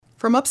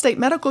From Upstate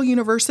Medical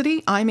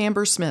University, I'm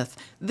Amber Smith.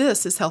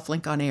 This is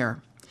HealthLink on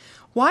Air.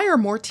 Why are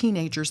more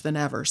teenagers than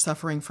ever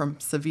suffering from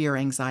severe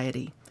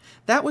anxiety?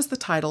 That was the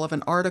title of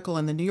an article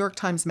in the New York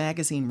Times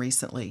Magazine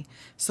recently.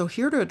 So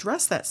here to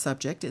address that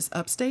subject is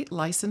Upstate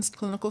licensed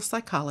clinical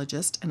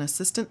psychologist and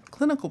assistant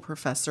clinical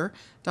professor,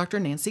 Dr.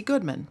 Nancy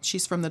Goodman.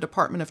 She's from the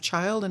Department of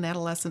Child and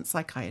Adolescent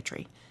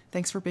Psychiatry.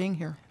 Thanks for being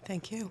here.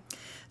 Thank you.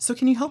 So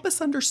can you help us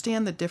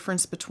understand the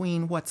difference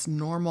between what's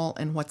normal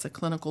and what's a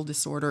clinical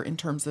disorder in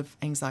terms of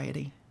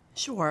anxiety?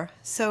 Sure.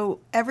 So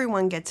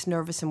everyone gets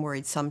nervous and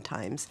worried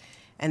sometimes,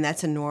 and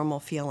that's a normal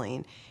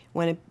feeling.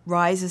 When it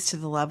rises to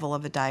the level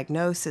of a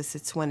diagnosis,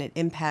 it's when it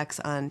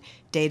impacts on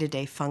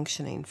day-to-day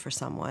functioning for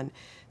someone,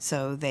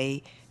 so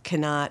they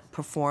cannot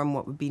perform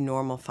what would be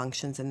normal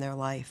functions in their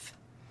life.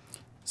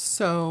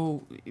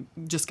 So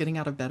just getting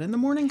out of bed in the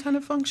morning kind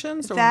of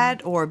functions?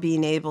 That or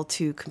being able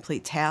to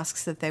complete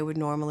tasks that they would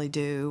normally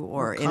do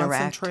or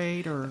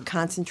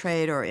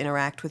concentrate or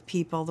interact with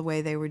people the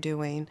way they were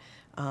doing.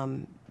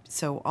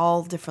 So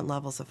all different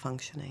levels of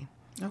functioning.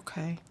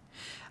 Okay.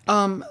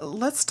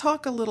 Let's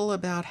talk a little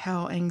about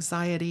how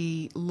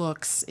anxiety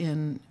looks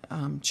in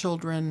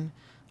children,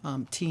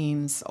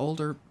 teens,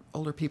 older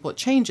people. It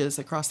changes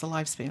across the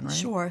lifespan, right?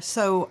 Sure.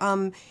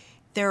 So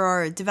there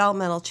are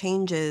developmental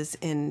changes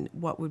in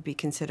what would be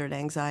considered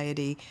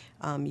anxiety.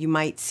 You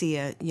might see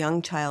a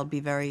young child be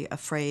very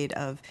afraid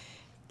of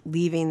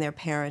leaving their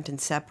parent and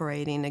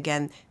separating.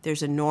 Again,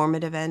 there's a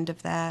normative end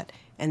of that,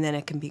 and then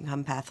it can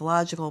become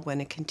pathological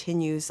when it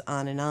continues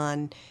on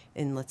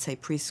in, let's say,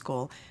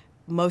 preschool.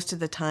 Most of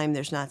the time,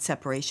 there's not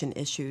separation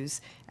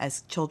issues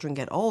as children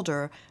get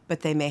older, but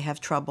they may have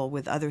trouble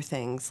with other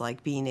things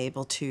like being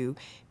able to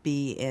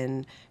be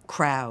in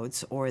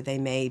crowds, or they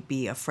may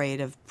be afraid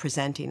of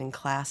presenting in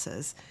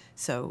classes.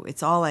 So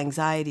it's all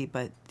anxiety,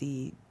 but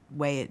the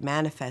way it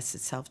manifests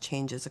itself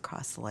changes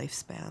across the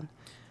lifespan.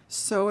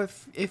 So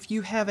if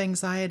you have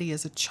anxiety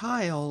as a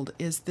child,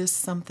 is this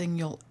something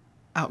you'll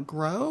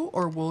outgrow,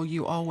 or will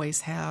you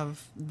always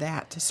have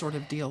that to sort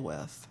of deal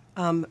with?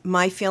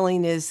 My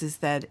feeling is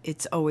that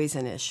it's always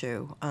an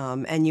issue,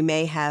 and you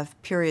may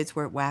have periods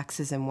where it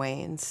waxes and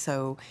wanes.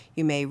 So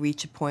you may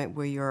reach a point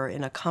where you're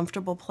in a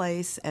comfortable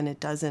place and it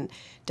doesn't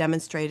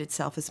demonstrate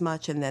itself as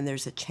much, and then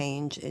there's a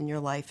change in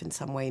your life in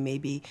some way,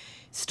 maybe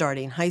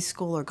starting high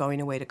school or going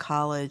away to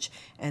college,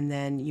 and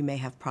then you may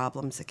have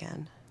problems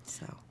again.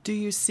 So, do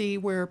you see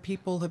where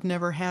people have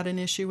never had an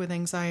issue with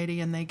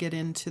anxiety and they get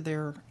into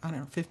their,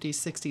 50s,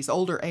 60s,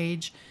 older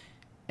age,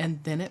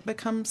 and then it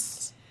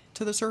becomes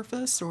to the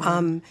surface? Or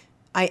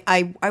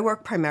I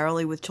work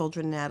primarily with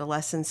children and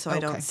adolescents, so I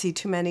don't see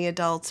too many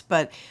adults,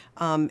 but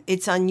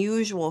it's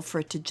unusual for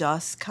it to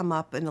just come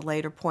up in a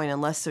later point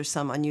unless there's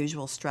some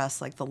unusual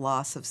stress like the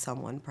loss of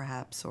someone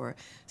perhaps or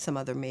some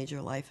other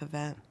major life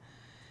event.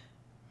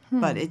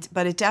 But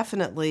it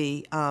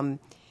definitely,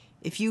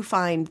 if you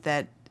find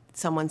that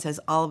someone says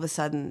all of a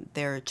sudden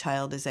their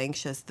child is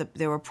anxious,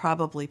 there were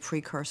probably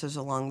precursors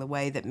along the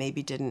way that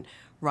maybe didn't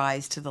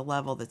rise to the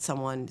level that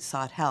someone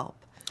sought help.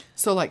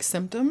 So like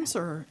symptoms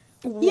or?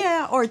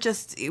 Yeah, or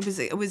just it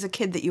was a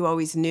kid that you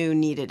always knew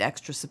needed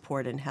extra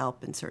support and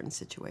help in certain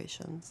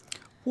situations.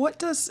 What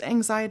does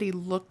anxiety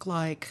look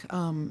like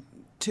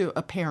to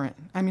a parent?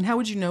 I mean, how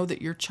would you know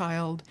that your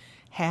child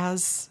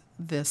has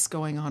this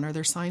going on? Are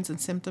there signs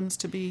and symptoms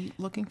to be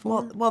looking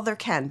for? Well, there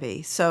can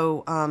be.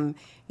 So,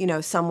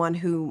 someone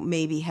who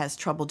maybe has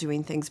trouble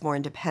doing things more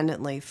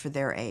independently for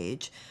their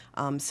age,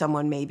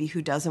 someone maybe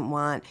who doesn't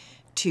want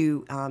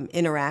to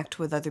interact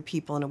with other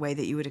people in a way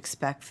that you would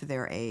expect for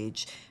their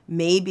age.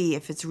 Maybe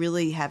if it's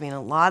really having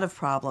a lot of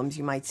problems,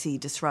 you might see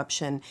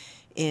disruption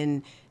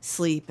in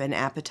sleep and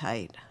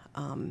appetite.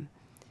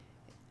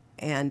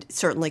 And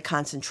certainly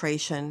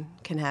concentration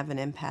can have an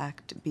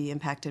impact, be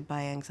impacted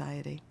by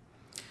anxiety.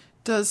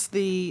 Does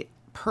the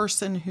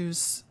person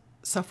who's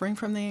suffering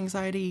from the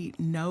anxiety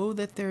know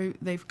that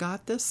they've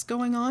got this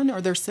going on?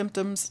 Are there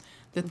symptoms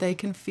that they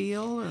can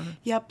feel? Or?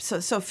 Yep.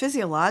 So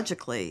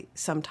physiologically,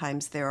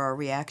 sometimes there are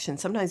reactions.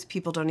 Sometimes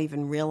people don't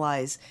even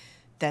realize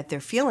that they're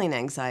feeling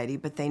anxiety,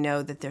 but they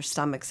know that their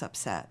stomach's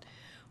upset,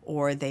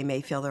 or they may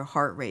feel their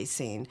heart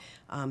racing.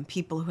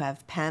 People who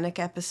have panic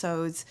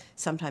episodes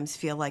sometimes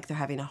feel like they're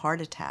having a heart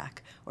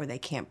attack, or they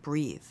can't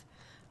breathe.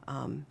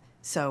 And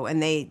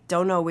they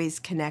don't always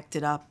connect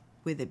it up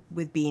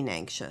with being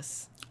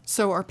anxious.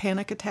 So are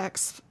panic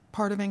attacks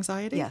part of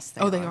anxiety? Yes,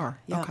 they are. They are?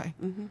 Yep. Okay.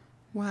 Mm-hmm.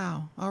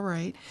 Wow. All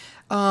right.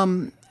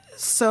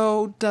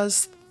 So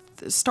does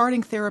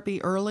starting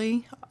therapy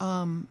early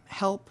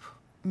help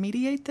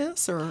mediate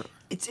this? Or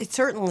It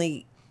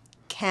certainly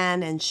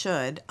can and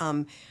should.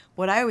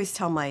 What I always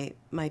tell my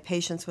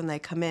patients when they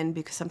come in,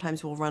 because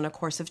sometimes we'll run a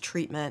course of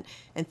treatment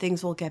and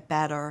things will get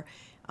better,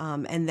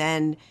 and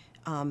then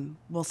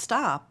we'll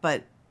stop,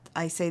 but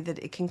I say that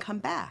it can come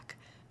back.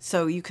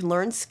 So you can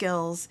learn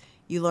skills,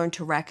 you learn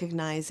to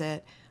recognize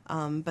it,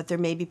 but there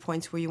may be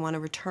points where you want to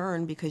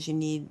return because you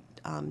need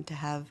to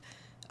have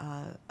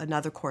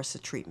another course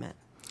of treatment.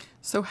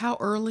 So how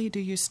early do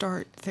you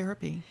start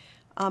therapy?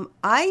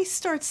 I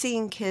start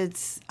seeing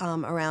kids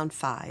around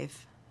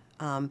 5.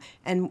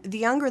 And the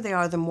younger they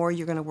are, the more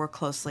you're going to work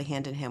closely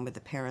hand in hand with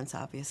the parents,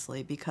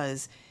 obviously,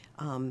 because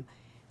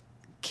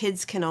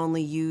kids can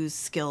only use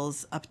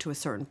skills up to a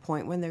certain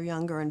point when they're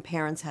younger, and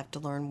parents have to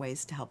learn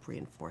ways to help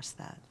reinforce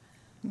that.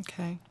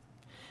 Okay.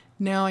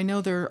 Now, I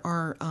know there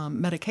are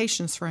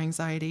medications for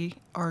anxiety.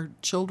 Are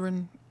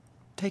children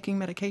taking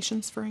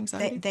medications for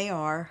anxiety? They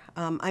are.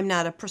 I'm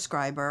not a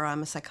prescriber.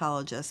 I'm a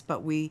psychologist,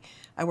 but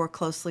I work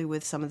closely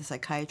with some of the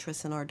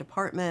psychiatrists in our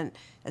department,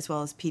 as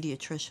well as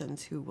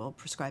pediatricians who will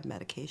prescribe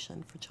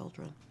medication for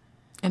children.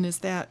 And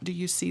do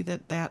you see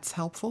that that's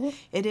helpful?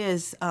 It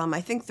is. I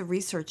think the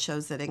research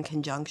shows that in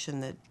conjunction,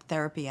 that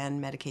therapy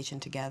and medication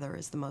together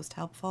is the most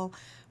helpful.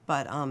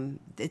 But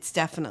it's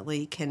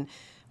definitely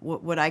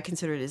what I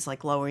consider it is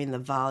like lowering the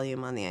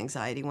volume on the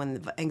anxiety.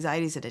 When the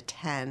anxiety is at a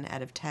 10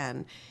 out of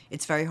 10,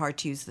 it's very hard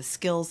to use the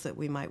skills that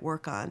we might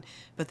work on,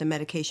 but the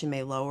medication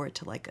may lower it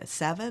to like a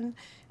 7,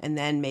 and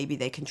then maybe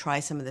they can try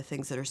some of the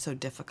things that are so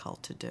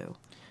difficult to do.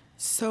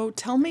 So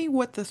tell me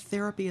what the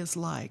therapy is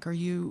like. Are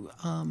you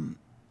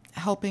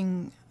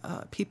helping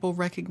people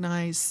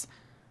recognize,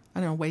 I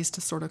don't know, ways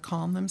to sort of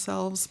calm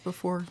themselves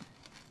before?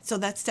 So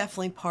that's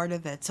definitely part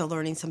of it. So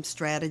learning some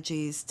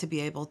strategies to be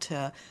able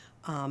to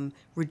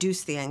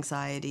reduce the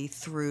anxiety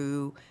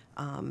through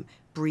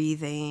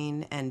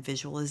breathing and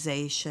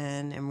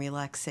visualization and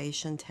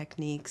relaxation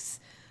techniques.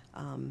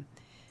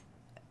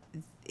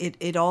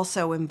 It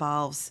also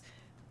involves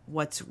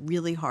what's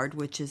really hard,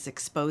 which is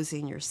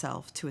exposing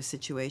yourself to a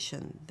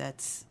situation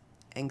that's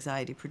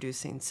anxiety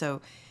producing.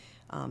 So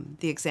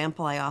the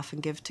example I often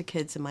give to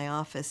kids in my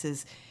office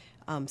is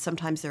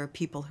sometimes there are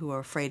people who are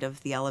afraid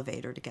of the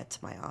elevator to get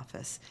to my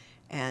office.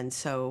 And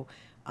so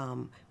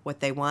what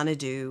they want to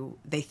do,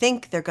 they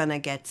think they're going to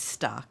get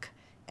stuck,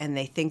 and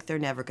they think they're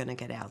never going to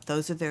get out.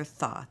 Those are their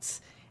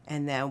thoughts.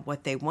 And then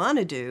what they want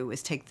to do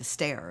is take the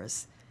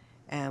stairs.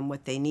 And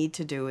what they need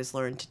to do is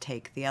learn to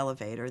take the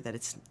elevator,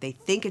 they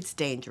think it's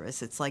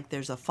dangerous. It's like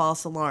there's a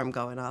false alarm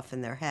going off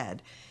in their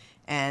head.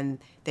 And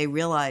they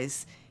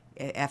realize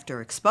after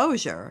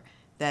exposure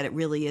that it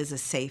really is a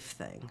safe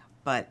thing.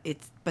 But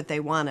they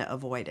want to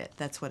avoid it.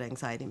 That's what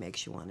anxiety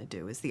makes you want to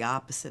do, is the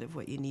opposite of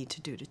what you need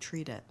to do to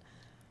treat it.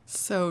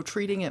 So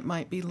treating it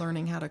might be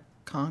learning how to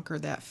conquer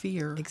that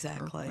fear.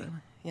 Exactly.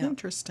 Yeah.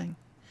 Interesting.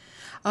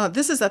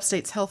 This is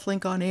Upstate's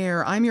HealthLink on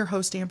Air. I'm your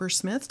host, Amber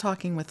Smith,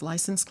 talking with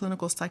licensed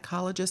clinical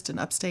psychologist and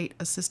Upstate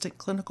assistant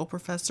clinical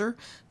professor,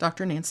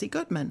 Dr. Nancy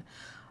Goodman.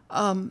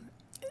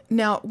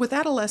 Now, with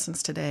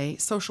adolescents today,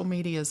 social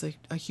media is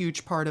a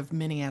huge part of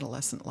many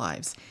adolescent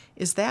lives.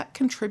 Is that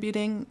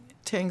contributing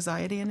to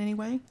anxiety in any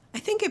way? I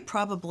think it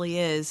probably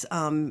is.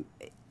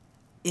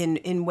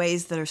 In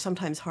ways that are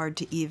sometimes hard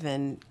to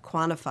even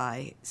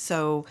quantify.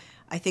 So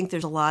I think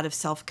there's a lot of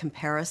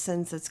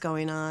self-comparisons that's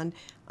going on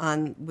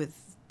with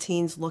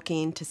teens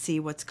looking to see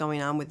what's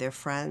going on with their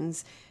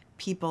friends.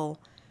 People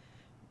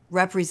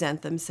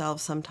represent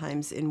themselves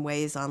sometimes in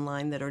ways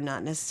online that are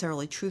not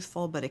necessarily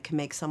truthful, but it can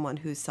make someone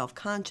who's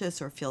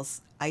self-conscious or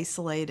feels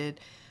isolated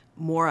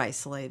more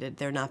isolated.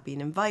 They're not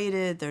being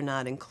invited, they're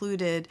not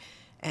included.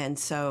 And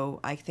so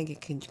I think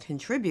it can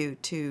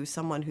contribute to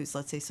someone who's,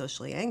 let's say,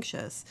 socially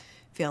anxious,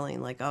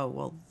 feeling like, oh,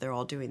 well, they're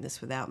all doing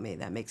this without me.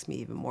 That makes me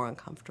even more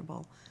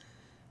uncomfortable.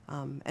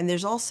 And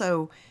there's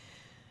also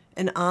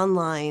an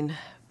online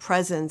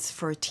presence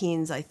for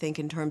teens, I think,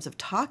 in terms of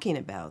talking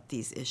about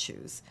these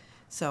issues.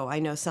 So I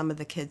know some of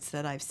the kids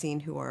that I've seen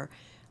who are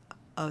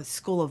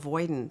school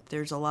avoidant.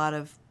 There's a lot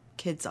of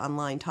kids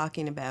online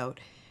talking about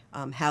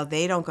how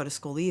they don't go to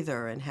school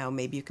either and how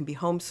maybe you can be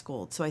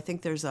homeschooled. So I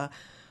think there's a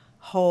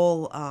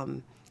whole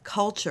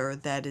culture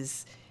that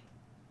is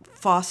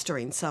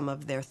fostering some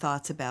of their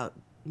thoughts about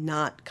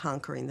not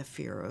conquering the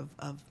fear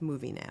of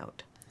moving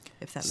out,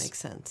 if that makes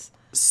sense.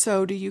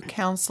 So do you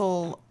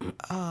counsel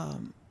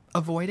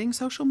avoiding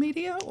social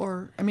media?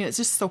 Or, I mean, it's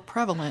just so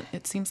prevalent.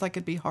 It seems like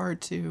it'd be hard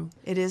to...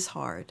 It is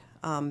hard.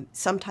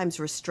 Sometimes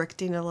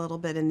restricting a little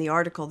bit. In the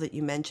article that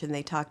you mentioned,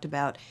 they talked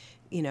about,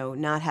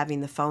 not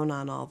having the phone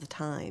on all the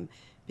time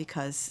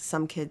because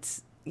some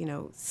kids,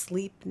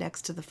 sleep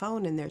next to the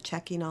phone and they're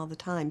checking all the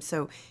time.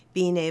 So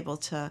being able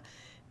to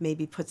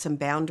maybe put some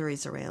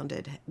boundaries around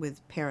it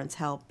with parents'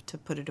 help to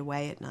put it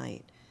away at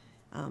night.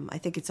 I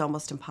think it's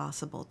almost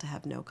impossible to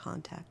have no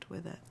contact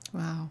with it.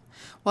 Wow.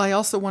 Well, I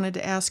also wanted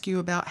to ask you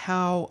about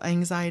how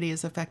anxiety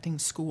is affecting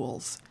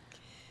schools.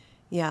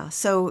 Yeah,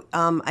 so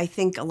I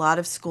think a lot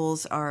of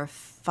schools are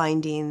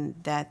finding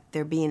that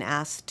they're being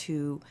asked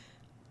to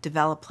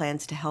develop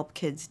plans to help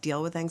kids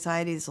deal with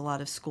anxiety. There's a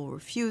lot of school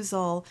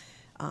refusal,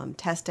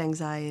 test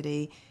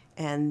anxiety,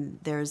 and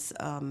there's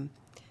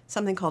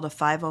something called a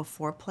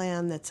 504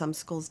 plan that some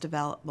schools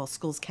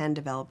schools can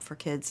develop for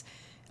kids.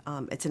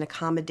 It's an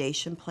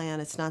accommodation plan.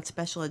 It's not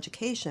special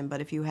education,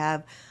 but if you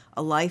have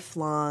a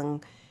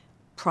lifelong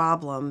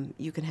problem,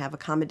 you can have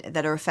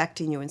that are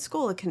affecting you in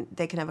school.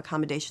 They can have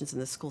accommodations in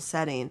the school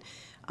setting,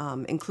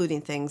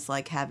 including things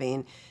like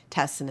having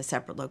tests in a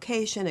separate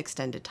location,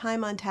 extended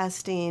time on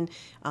testing.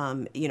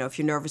 If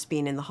you're nervous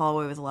being in the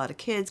hallway with a lot of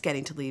kids,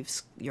 getting to leave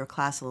your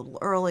class a little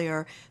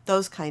earlier,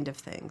 those kind of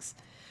things.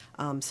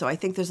 So I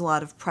think there's a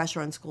lot of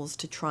pressure on schools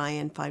to try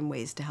and find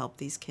ways to help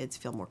these kids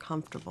feel more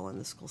comfortable in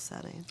the school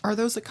setting. Are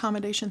those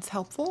accommodations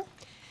helpful?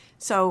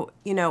 So,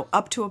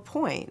 up to a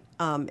point,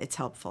 it's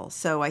helpful.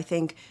 So I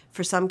think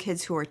for some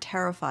kids who are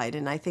terrified,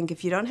 and I think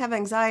if you don't have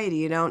anxiety,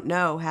 you don't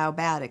know how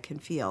bad it can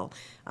feel.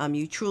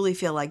 You truly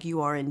feel like you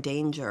are in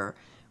danger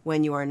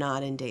when you are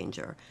not in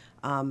danger.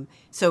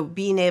 So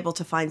being able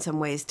to find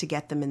some ways to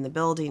get them in the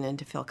building and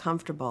to feel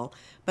comfortable,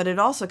 but it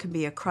also can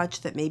be a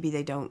crutch that maybe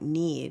they don't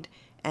need,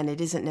 and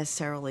it isn't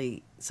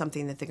necessarily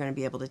something that they're going to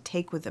be able to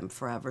take with them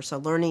forever. So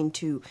learning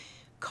to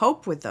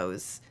cope with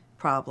those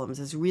problems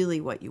is really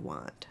what you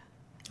want.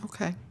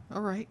 Okay.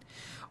 All right.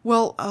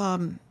 Well,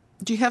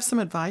 do you have some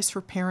advice for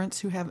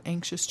parents who have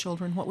anxious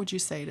children? What would you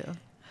say to?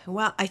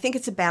 Well, I think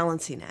it's a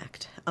balancing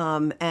act.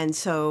 And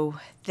so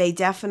they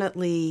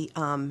definitely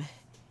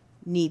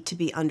need to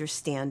be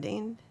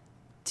understanding,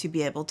 to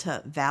be able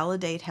to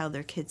validate how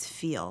their kids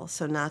feel.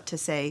 So not to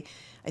say,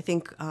 I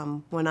think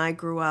when I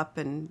grew up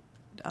and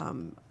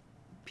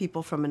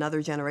people from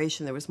another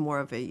generation, there was more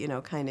of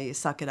a, kind of you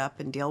suck it up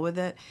and deal with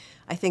it.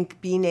 I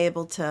think being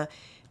able to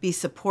be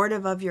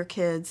supportive of your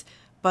kids,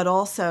 but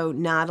also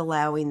not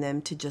allowing them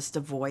to just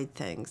avoid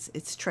things.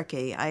 It's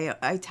tricky.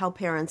 I tell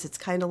parents it's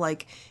kind of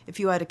like if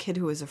you had a kid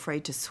who was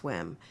afraid to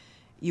swim.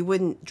 You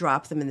wouldn't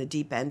drop them in the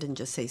deep end and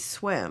just say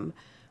swim,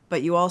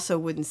 but you also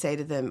wouldn't say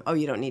to them, oh,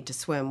 you don't need to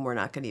swim, we're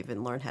not going to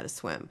even learn how to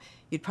swim.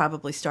 You'd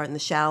probably start in the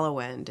shallow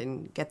end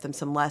and get them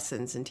some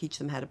lessons and teach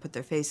them how to put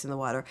their face in the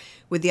water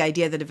with the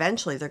idea that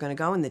eventually they're going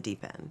to go in the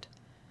deep end.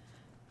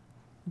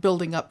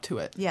 Building up to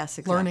it. Yes,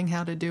 exactly. Learning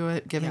how to do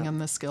it, giving Yep. them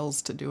the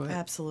skills to do it.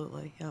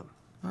 Absolutely, yep.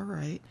 All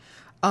right.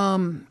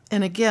 And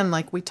again,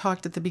 like we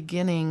talked at the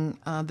beginning,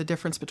 the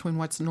difference between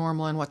what's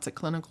normal and what's a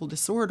clinical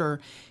disorder.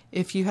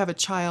 If you have a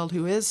child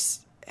who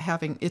is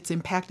it's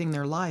impacting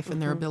their life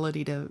and their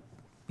ability to,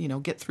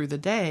 get through the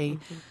day,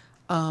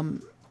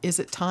 is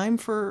it time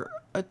for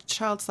a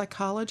child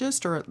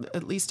psychologist or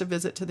at least a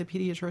visit to the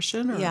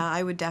pediatrician? Or? Yeah,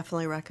 I would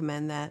definitely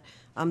recommend that.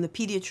 The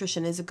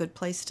pediatrician is a good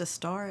place to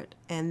start,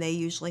 and they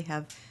usually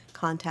have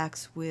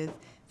contacts with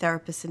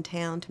therapists in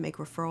town to make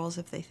referrals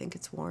if they think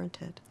it's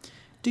warranted.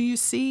 Do you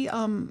see,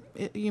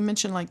 you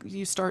mentioned like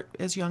you start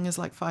as young as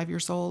like 5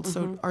 years old,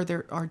 so are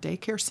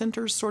daycare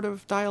centers sort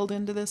of dialed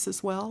into this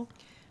as well?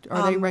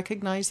 Are they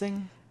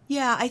recognizing?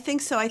 Yeah, I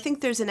think so. I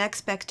think there's an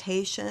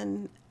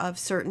expectation of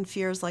certain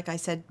fears, like I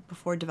said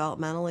before,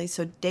 developmentally.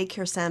 So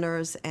daycare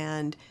centers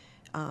and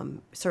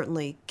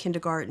certainly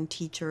kindergarten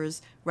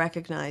teachers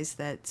recognize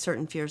that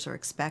certain fears are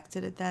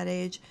expected at that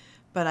age.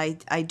 But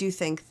I do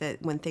think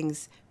that when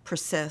things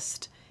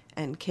persist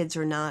and kids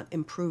are not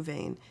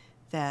improving,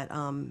 that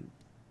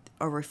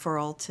a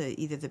referral to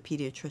either the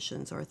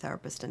pediatricians or a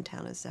therapist in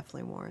town is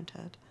definitely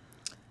warranted.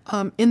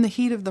 In the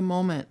heat of the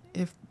moment,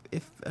 if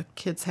a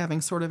kid's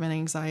having sort of an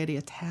anxiety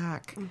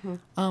attack,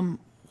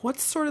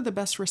 what's sort of the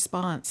best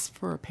response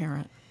for a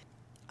parent?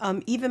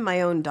 Even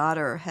my own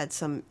daughter had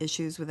some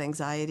issues with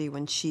anxiety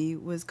when she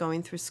was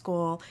going through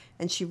school,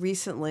 and she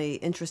recently,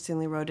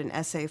 interestingly, wrote an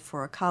essay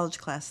for a college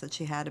class that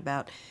she had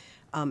about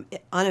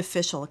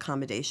unofficial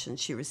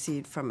accommodations she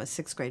received from a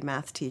 6th grade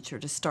math teacher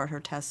to start her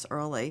tests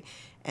early.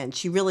 And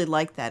she really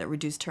liked that. It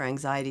reduced her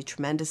anxiety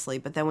tremendously.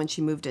 But then when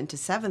she moved into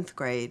 7th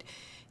grade,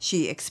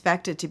 she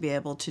expected to be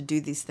able to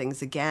do these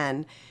things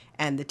again.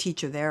 And the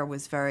teacher there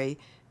was very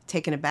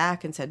taken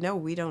aback and said, no,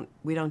 we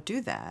don't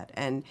do that.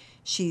 And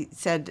she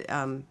said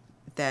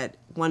that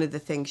one of the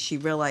things she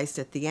realized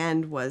at the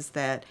end was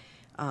that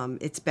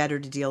it's better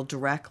to deal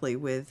directly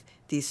with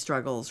these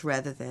struggles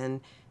rather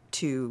than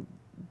to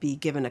be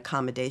given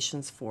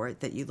accommodations for it,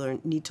 that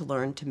you need to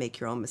learn to make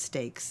your own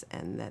mistakes,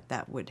 and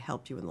that would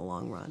help you in the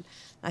long run.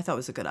 I thought it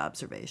was a good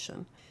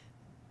observation.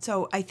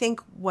 So I think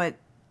what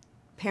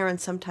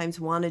parents sometimes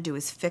want to do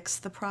is fix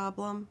the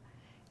problem,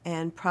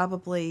 and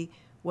probably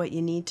what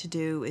you need to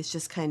do is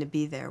just kind of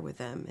be there with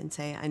them and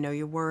say, I know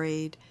you're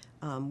worried,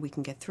 we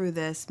can get through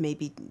this,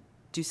 maybe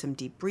do some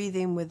deep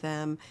breathing with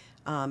them,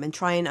 and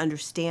try and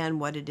understand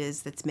what it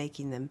is that's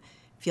making them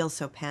feel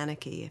so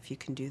panicky, if you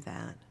can do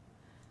that.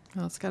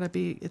 Well, it's got to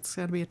be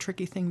a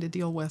tricky thing to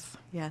deal with.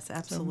 Yes,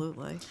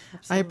 absolutely.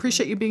 I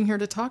appreciate you being here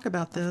to talk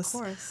about this. Of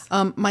course.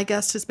 My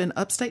guest has been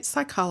Upstate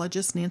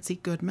psychologist Nancy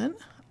Goodman.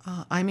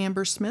 I'm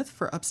Amber Smith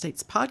for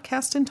Upstate's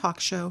podcast and talk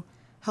show,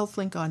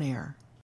 HealthLink on Air.